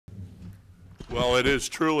Well, it is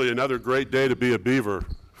truly another great day to be a Beaver,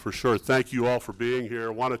 for sure. Thank you all for being here.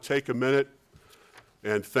 I want to take a minute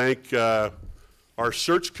and thank our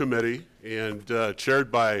search committee, and chaired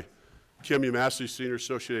by Kim Umasley, Senior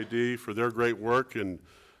Associate AD, for their great work, and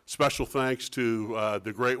special thanks to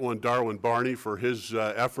the great one, Darwin Barney, for his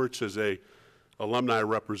efforts as a alumni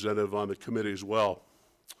representative on the committee as well.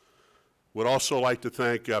 Would also like to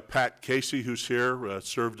thank Pat Casey, who's here,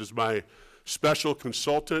 served as my special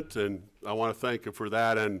consultant, and I want to thank him for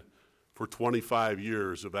that and for 25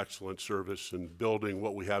 years of excellent service in building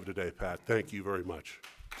what we have today, Pat. Thank you very much.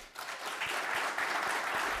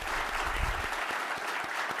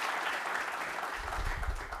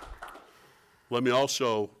 Let me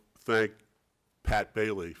also thank Pat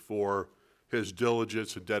Bailey for his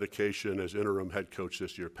diligence and dedication as interim head coach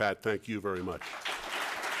this year. Pat, thank you very much.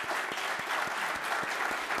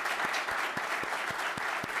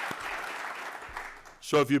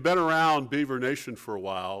 So if you've been around Beaver Nation for a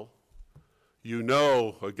while, you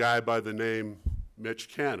know a guy by the name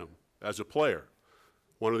Mitch Canham as a player.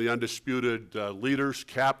 One of the undisputed leaders,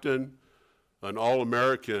 captain, an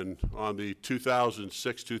All-American on the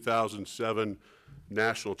 2006-2007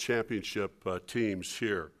 national championship teams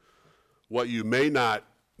here. What you may not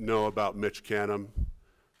know about Mitch Canham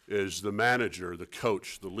is the manager, the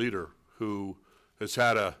coach, the leader, who has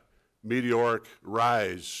had a meteoric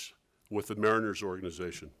rise with the Mariners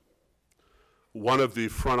organization. One of the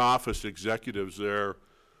front office executives there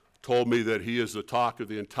told me that he is the talk of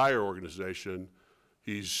the entire organization.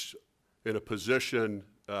 He's in a position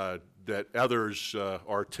that others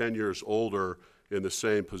are 10 years older in the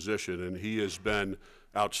same position, and he has been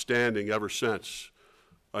outstanding ever since.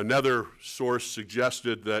 Another source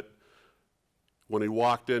suggested that when he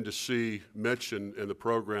walked in to see Mitch in the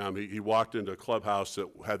program, he walked into a clubhouse that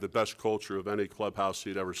had the best culture of any clubhouse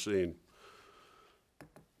he'd ever seen.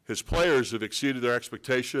 His players have exceeded their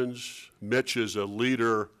expectations. Mitch is a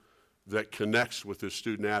leader that connects with his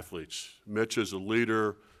student athletes. Mitch is a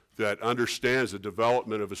leader that understands the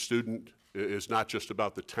development of a student is not just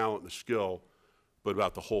about the talent and the skill, but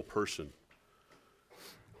about the whole person.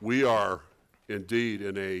 We are indeed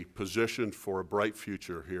in a position for a bright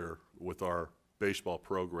future here with our baseball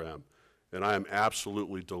program, and I am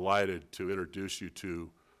absolutely delighted to introduce you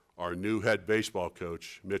to our new head baseball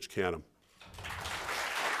coach, Mitch Canham.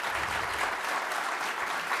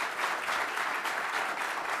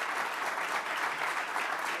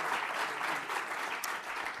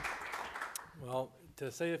 Well,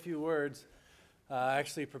 to say a few words, I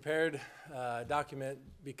actually prepared a document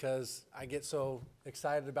because I get so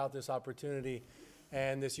excited about this opportunity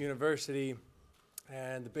and this university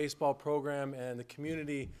and the baseball program and the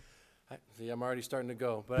community. See, I'm already starting to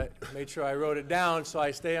go, but I made sure I wrote it down so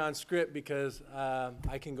I stay on script because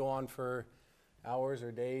I can go on for hours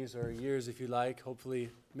or days or years if you like, hopefully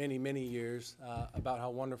many, many years, about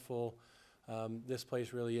how wonderful this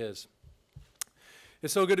place really is.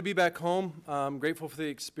 It's so good to be back home. I'm grateful for the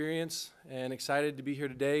experience and excited to be here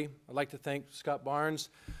today. I'd like to thank Scott Barnes,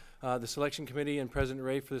 the selection committee, and President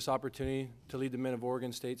Ray for this opportunity to lead the men of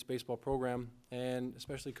Oregon State's baseball program, and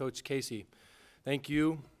especially Coach Casey. Thank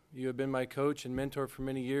you. You have been my coach and mentor for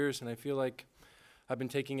many years, and I feel like I've been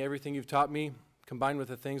taking everything you've taught me, combined with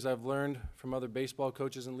the things I've learned from other baseball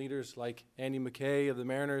coaches and leaders like Andy McKay of the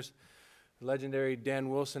Mariners, legendary Dan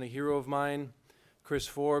Wilson, a hero of mine, Chris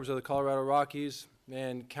Forbes of the Colorado Rockies,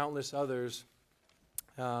 and countless others,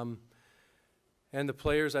 and the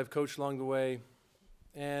players I've coached along the way,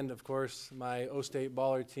 and of course my O-State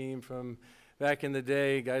baller team from back in the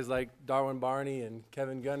day, guys like Darwin Barney and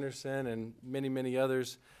Kevin Gunderson and many, many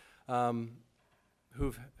others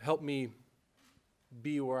who've helped me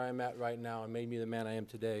be where I'm at right now and made me the man I am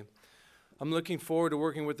today. I'm looking forward to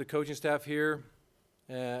working with the coaching staff here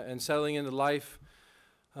and settling into life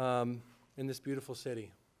in this beautiful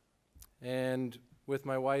city. And with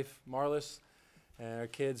my wife, Marlis, and our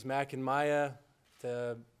kids, Mac and Maya,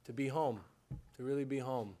 to be home, to really be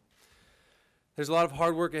home. There's a lot of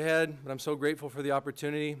hard work ahead, but I'm so grateful for the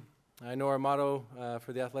opportunity. I know our motto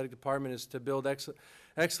for the athletic department is to build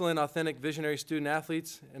excellent, authentic, visionary student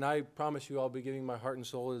athletes, and I promise you I'll be giving my heart and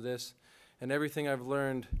soul to this and everything I've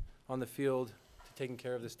learned on the field to taking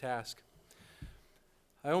care of this task.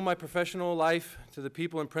 I owe my professional life to the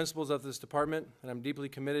people and principals of this department, and I'm deeply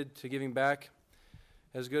committed to giving back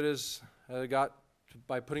as good as I got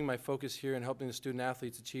by putting my focus here and helping the student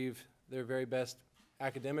athletes achieve their very best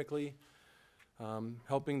academically,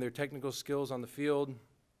 helping their technical skills on the field,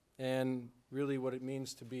 and really what it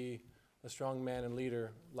means to be a strong man and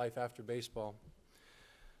leader life after baseball.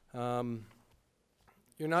 You're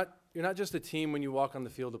not just a team when you walk on the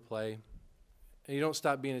field to play. and you don't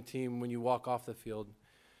stop being a team when you walk off the field.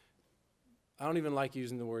 I don't even like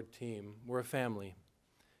using the word team. We're a family.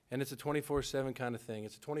 And it's a 24/7 kind of thing.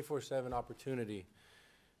 It's a 24/7 opportunity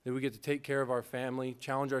that we get to take care of our family,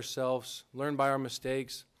 challenge ourselves, learn by our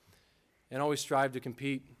mistakes, and always strive to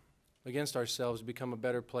compete against ourselves to become a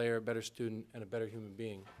better player, a better student, and a better human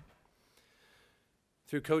being.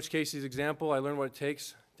 Through Coach Casey's example, I learned what it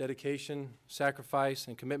takes: dedication, sacrifice,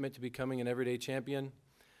 and commitment to becoming an everyday champion.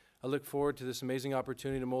 I look forward to this amazing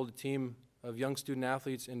opportunity to mold a team of young student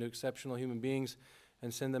athletes into exceptional human beings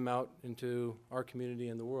and send them out into our community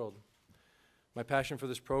and the world. My passion for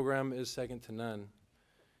this program is second to none,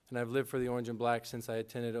 and I've lived for the Orange and Black since I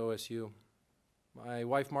attended OSU. My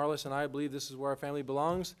wife Marlis and I believe this is where our family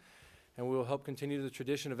belongs, and we will help continue the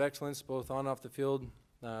tradition of excellence both on and off the field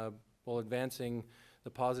while advancing the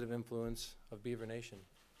positive influence of Beaver Nation.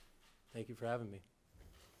 Thank you for having me.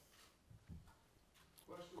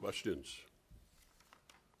 Questions?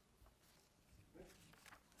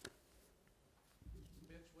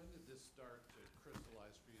 Mitch, when did this start to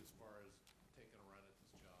crystallize for you as far as taking a run at this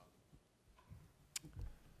job?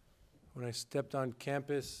 When I stepped on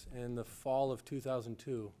campus in the fall of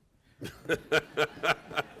 2002.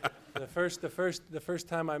 The first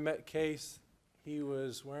time I met Case, he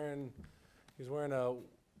was wearing a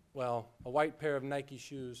white pair of Nike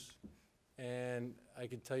shoes, and I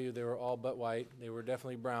could tell you they were all but white. They were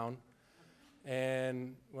definitely brown.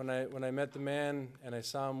 And when I met the man and I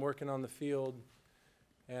saw him working on the field,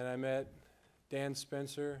 and I met Dan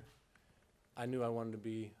Spencer, I knew I wanted to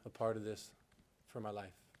be a part of this for my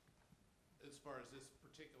life. As far as this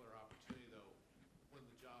particular opportunity, though, when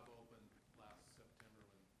the job opened last September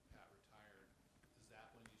when Pat retired, is that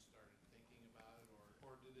when you started thinking about it,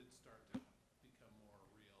 or did it start to become more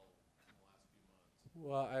real in the last few months?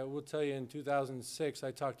 Well, I will tell you, in 2006,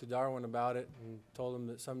 I talked to Darwin about it and told him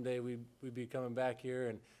that someday we'd be coming back here,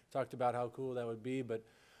 and talked about how cool that would be. But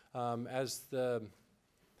as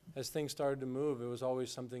things started to move, it was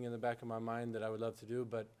always something in the back of my mind that I would love to do.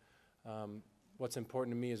 But what's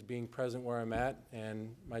important to me is being present where I'm at,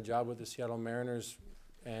 and my job with the Seattle Mariners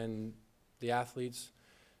and the athletes,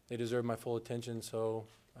 they deserve my full attention. So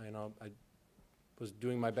I was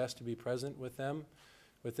doing my best to be present with them.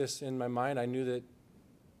 With this in my mind, I knew that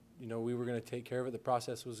we were going to take care of it. The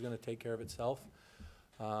process was going to take care of itself.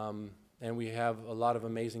 And we have a lot of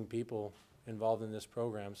amazing people involved in this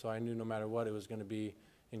program. So I knew no matter what, it was going to be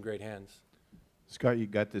in great hands. Scott, you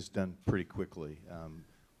got this done pretty quickly.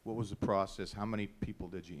 What was the process? How many people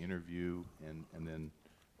did you interview? And then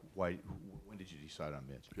when did you decide on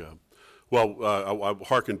Mitch? Yeah. Well, I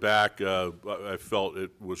harken back. I felt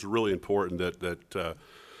it was really important that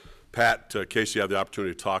Pat Casey had the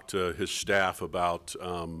opportunity to talk to his staff about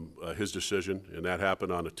his decision, and that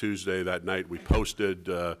happened on a Tuesday. That night we posted,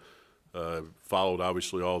 followed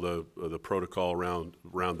obviously all the protocol around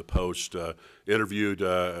the post, interviewed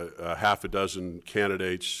half a dozen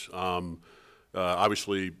candidates.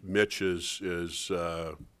 Obviously, Mitch is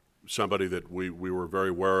somebody that we were very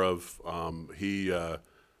aware of. He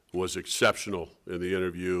was exceptional in the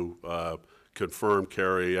interview, confirmed,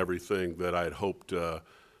 Carrie, everything that I had hoped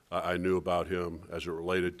I knew about him as it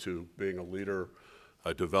related to being a leader,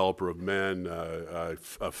 a developer of men, a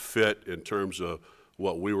fit in terms of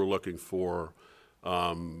what we were looking for,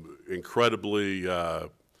 incredibly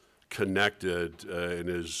connected in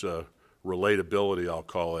his relatability, I'll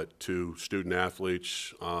call it, to student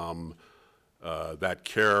athletes, that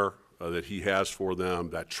care that he has for them,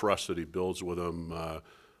 that trust that he builds with them,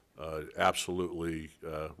 absolutely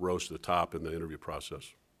rose to the top in the interview process.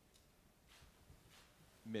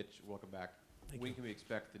 Mitch, welcome back. When can we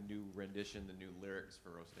expect the new rendition, the new lyrics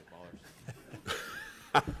for Oregon State Ballers?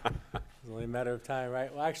 It's only a matter of time,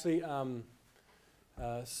 right? Well, actually,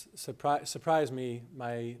 surprised me.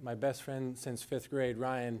 My best friend since 5th grade,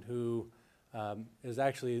 Ryan, who is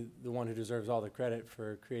actually the one who deserves all the credit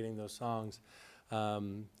for creating those songs.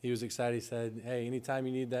 He was excited. He said, "Hey, anytime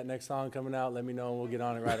you need that next song coming out, let me know and we'll get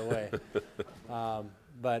on it right away."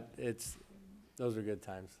 But those are good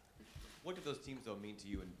times. What did those teams, though, mean to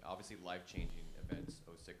you, and obviously life-changing events,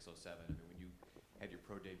 06, 07? I mean, when you had your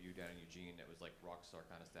pro debut down in Eugene, it was like rock star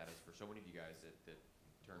kind of status for so many of you guys that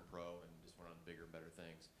turned pro and just went on bigger and better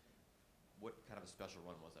things. What kind of a special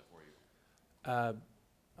run was that for you?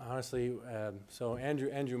 Honestly, so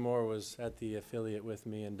Andrew Moore was at the affiliate with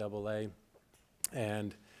me in AA,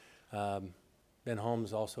 and Ben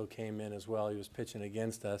Holmes also came in as well. He was pitching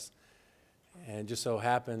against us, and it just so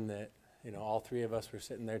happened that all three of us were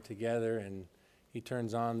sitting there together, and he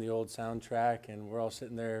turns on the old soundtrack, and we're all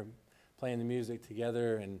sitting there playing the music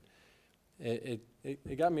together, and it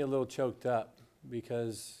got me a little choked up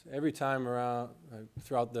because every time around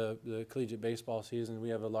throughout the collegiate baseball season, we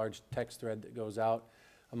have a large text thread that goes out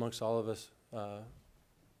amongst all of us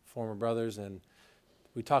former brothers, and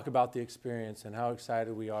we talk about the experience and how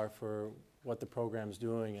excited we are for what the program's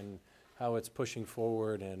doing and how it's pushing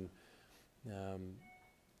forward. And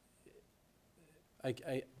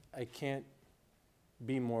I can't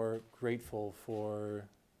be more grateful for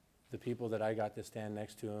the people that I got to stand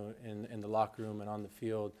next to in the locker room and on the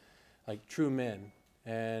field, like true men,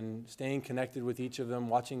 and staying connected with each of them,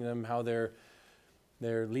 watching them how they're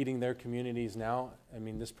leading their communities now. I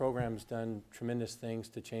mean, this program's done tremendous things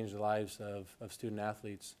to change the lives of student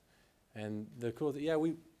athletes. And the cool thing, yeah,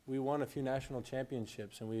 we won a few national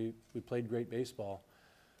championships and we played great baseball.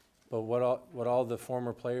 But what all the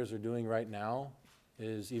former players are doing right now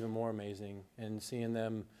is even more amazing. And seeing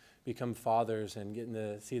them become fathers and getting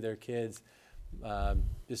to see their kids.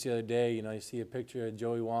 Just the other day, you know, you see a picture of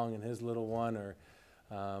Joey Wong and his little one, or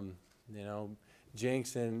you know,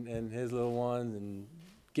 Jinx and his little one, and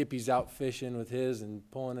Gippy's out fishing with his and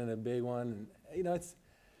pulling in a big one. And, you know,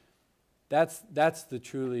 that's the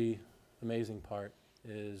truly amazing part,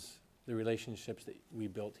 is the relationships that we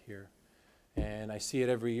built here. And I see it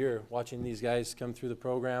every year, watching these guys come through the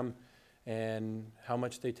program and how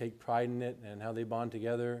much they take pride in it and how they bond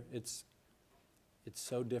together. It's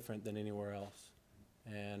so different than anywhere else.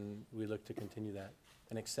 And we look to continue that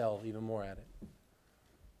and excel even more at it.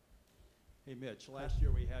 Hey, Mitch, last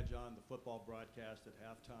year we had you on the football broadcast at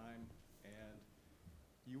halftime, and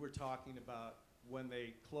you were talking about when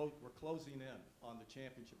they were closing in on the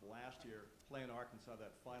championship last year, playing Arkansas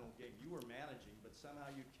that final game. You were managing, but somehow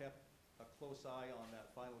you kept a close eye on that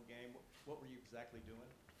final game. What were you exactly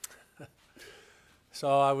doing?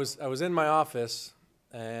 So I was in my office,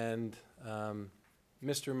 and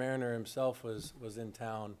Mr. Mariner himself was in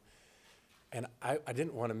town, and I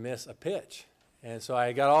didn't want to miss a pitch. And so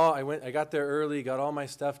I got there early, got all my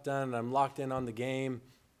stuff done, and I'm locked in on the game.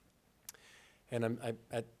 And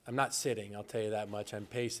I'm not sitting, I'll tell you that much. I'm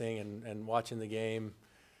pacing and watching the game,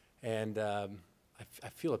 and I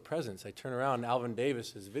feel a presence. I turn around, and Alvin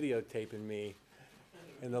Davis is videotaping me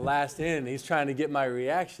in the last inning. He's trying to get my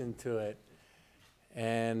reaction to it.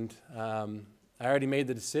 And I already made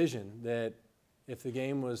the decision that if the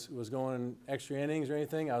game was going extra innings or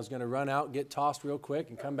anything, I was going to run out, get tossed real quick,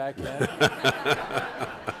 and come back in.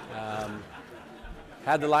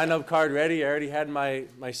 Had the lineup card ready. I already had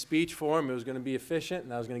my speech for him. It was going to be efficient,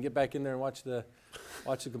 and I was going to get back in there and watch the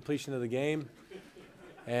completion of the game.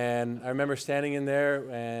 And I remember standing in there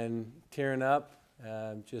and tearing up,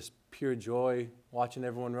 just pure joy, watching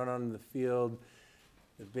everyone run onto the field,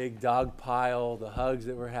 the big dog pile, the hugs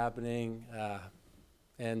that were happening.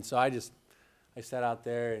 And so I sat out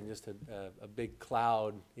there and just a big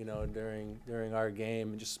cloud, you know, during our game,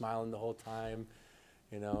 and just smiling the whole time.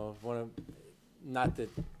 You know, not that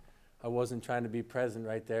I wasn't trying to be present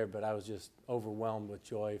right there, but I was just overwhelmed with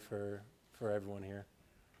joy for everyone here.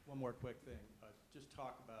 One more quick thing. Just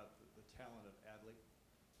talk about the talent of Adley.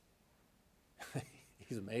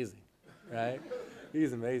 He's amazing, right?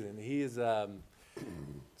 He's amazing. He's so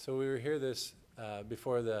we were here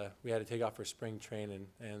before we had to take off for spring training,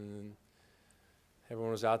 and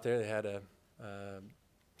everyone was out there. They had a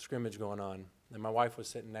scrimmage going on, and my wife was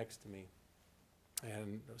sitting next to me.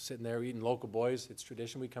 And I was sitting there eating Local Boys. It's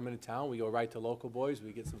tradition. We come into town, we go right to Local Boys,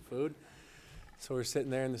 we get some food. So we're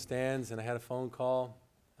sitting there in the stands, and I had a phone call.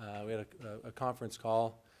 We had a conference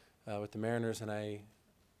call with the Mariners, and I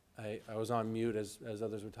was on mute as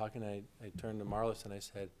others were talking. I turned to Marlis and I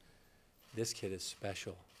said, "This kid is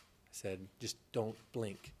special." I said, "Just don't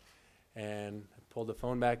blink." And I pulled the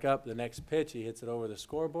phone back up. The next pitch, he hits it over the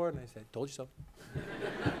scoreboard, and I said, "Told you so."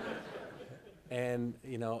 And,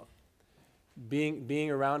 you know, being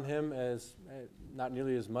around him as not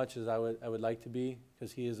nearly as much as I would like to be,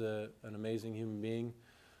 because he is an amazing human being.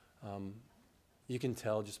 You can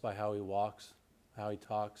tell just by how he walks, how he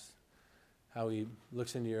talks, how he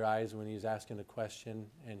looks into your eyes when he's asking a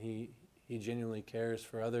question, and he genuinely cares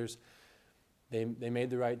for others. They made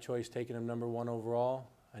the right choice taking him #1 overall.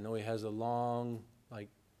 I know he has a long,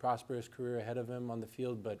 prosperous career ahead of him on the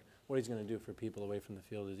field, but what he's going to do for people away from the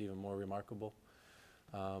field is even more remarkable.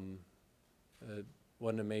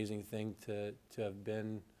 What an amazing thing to have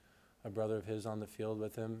been a brother of his on the field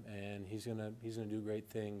with him, and he's gonna do great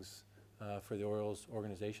things for the Orioles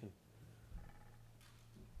organization.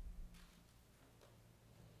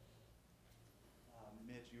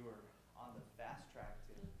 Mitch, you were on the fast track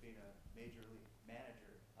to being a major league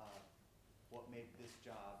manager. What made this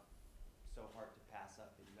job so hard to pass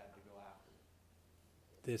up that you had to go after?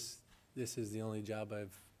 This is the only job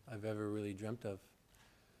I've ever really dreamt of.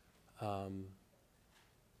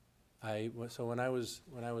 So when I was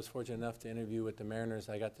fortunate enough to interview with the Mariners,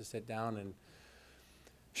 I got to sit down and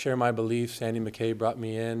share my beliefs. Andy McKay brought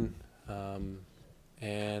me in,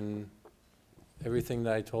 and everything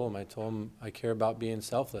that I told him I care about being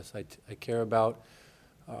selfless. I care about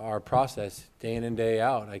our process day in and day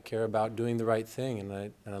out. I care about doing the right thing,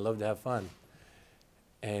 and I love to have fun.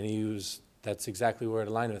 And that's exactly where it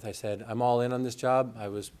aligned with. I said, I'm all in on this job. I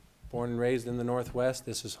was born and raised in the Northwest.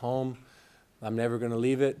 This is home. I'm never going to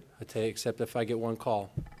leave it, except if I get one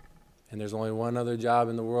call. And there's only one other job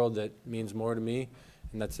in the world that means more to me,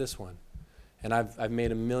 and that's this one. And I've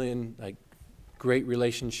made a million great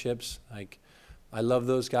relationships. I love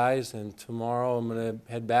those guys, and tomorrow I'm going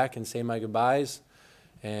to head back and say my goodbyes.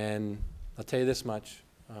 And I'll tell you this much,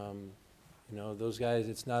 those guys,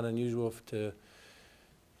 it's not unusual to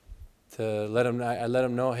let them. I let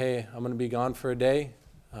them know, hey, I'm going to be gone for a day.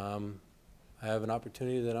 I have an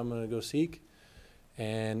opportunity that I'm going to go seek.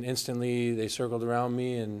 And instantly they circled around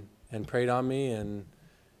me and prayed on me,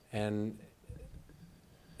 and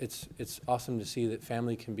it's awesome to see that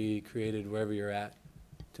family can be created wherever you're at,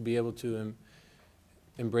 to be able to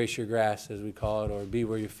embrace your grass, as we call it, or be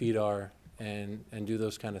where your feet are, and do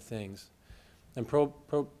those kind of things. And pro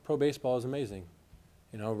baseball is amazing.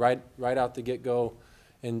 Right out the get-go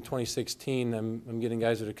in 2016, I'm getting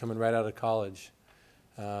guys that are coming right out of college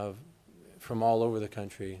from all over the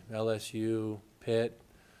country, LSU, Pitt,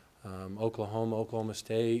 Oklahoma, Oklahoma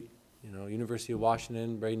State, University of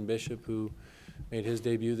Washington, Braden Bishop, who made his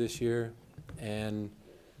debut this year. And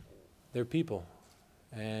they're people.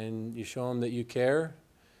 And you show them that you care,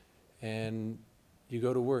 and you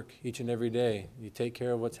go to work each and every day. You take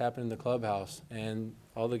care of what's happening in the clubhouse. And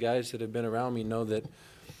all the guys that have been around me know that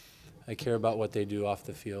I care about what they do off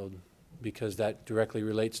the field, because that directly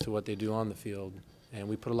relates to what they do on the field. And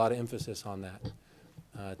we put a lot of emphasis on that,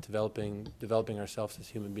 developing ourselves as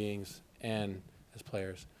human beings and as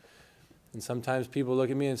players. And sometimes people look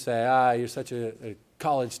at me and say, you're such a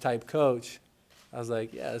college-type coach. I was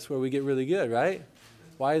like, yeah, that's where we get really good, right?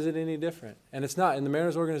 Why is it any different? And it's not. And the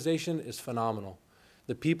Mariners organization is phenomenal.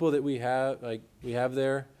 The people that we have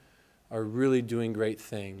there are really doing great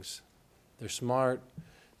things. They're smart.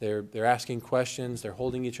 They're asking questions. They're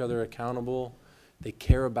holding each other accountable. They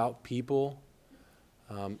care about people.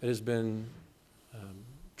 It has been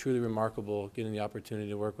truly remarkable getting the opportunity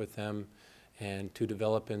to work with them and to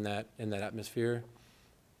develop in that atmosphere.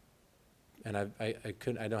 And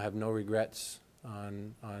I don't have no regrets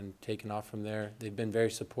on taking off from there. They've been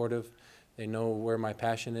very supportive. They know where my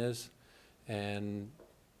passion is, and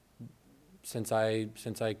since I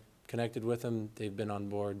connected with them, they've been on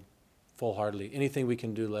board full-heartedly. Anything we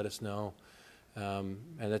can do, let us know, and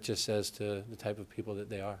that just says to the type of people that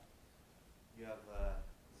they are. You have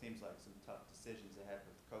seems like some tough decisions ahead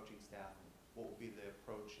with the coaching staff. What will be the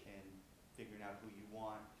approach in figuring out who you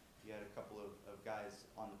want? You had a couple of guys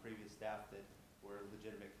on the previous staff that were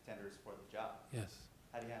legitimate contenders for the job. Yes.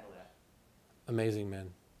 How do you handle that? Amazing men,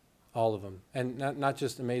 all of them, and not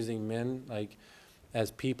just amazing men as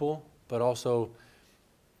people, but also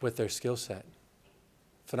with their skill set.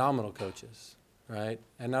 Phenomenal coaches, right?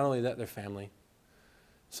 And not only that, they're family.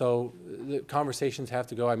 So the conversations have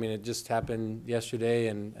to go. I mean, it just happened yesterday,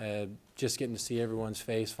 and just getting to see everyone's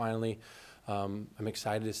face finally. I'm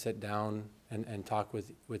excited to sit down and talk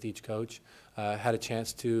with each coach. Had a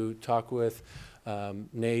chance to talk with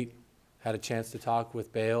Nate, had a chance to talk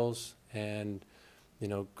with Bales, and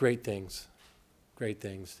great things.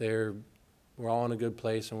 We're all in a good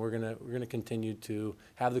place, and we're gonna continue to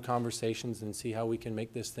have the conversations and see how we can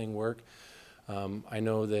make this thing work. I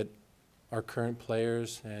know that our current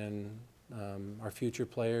players and our future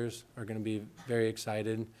players are going to be very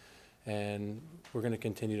excited, and we're going to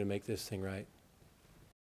continue to make this thing right.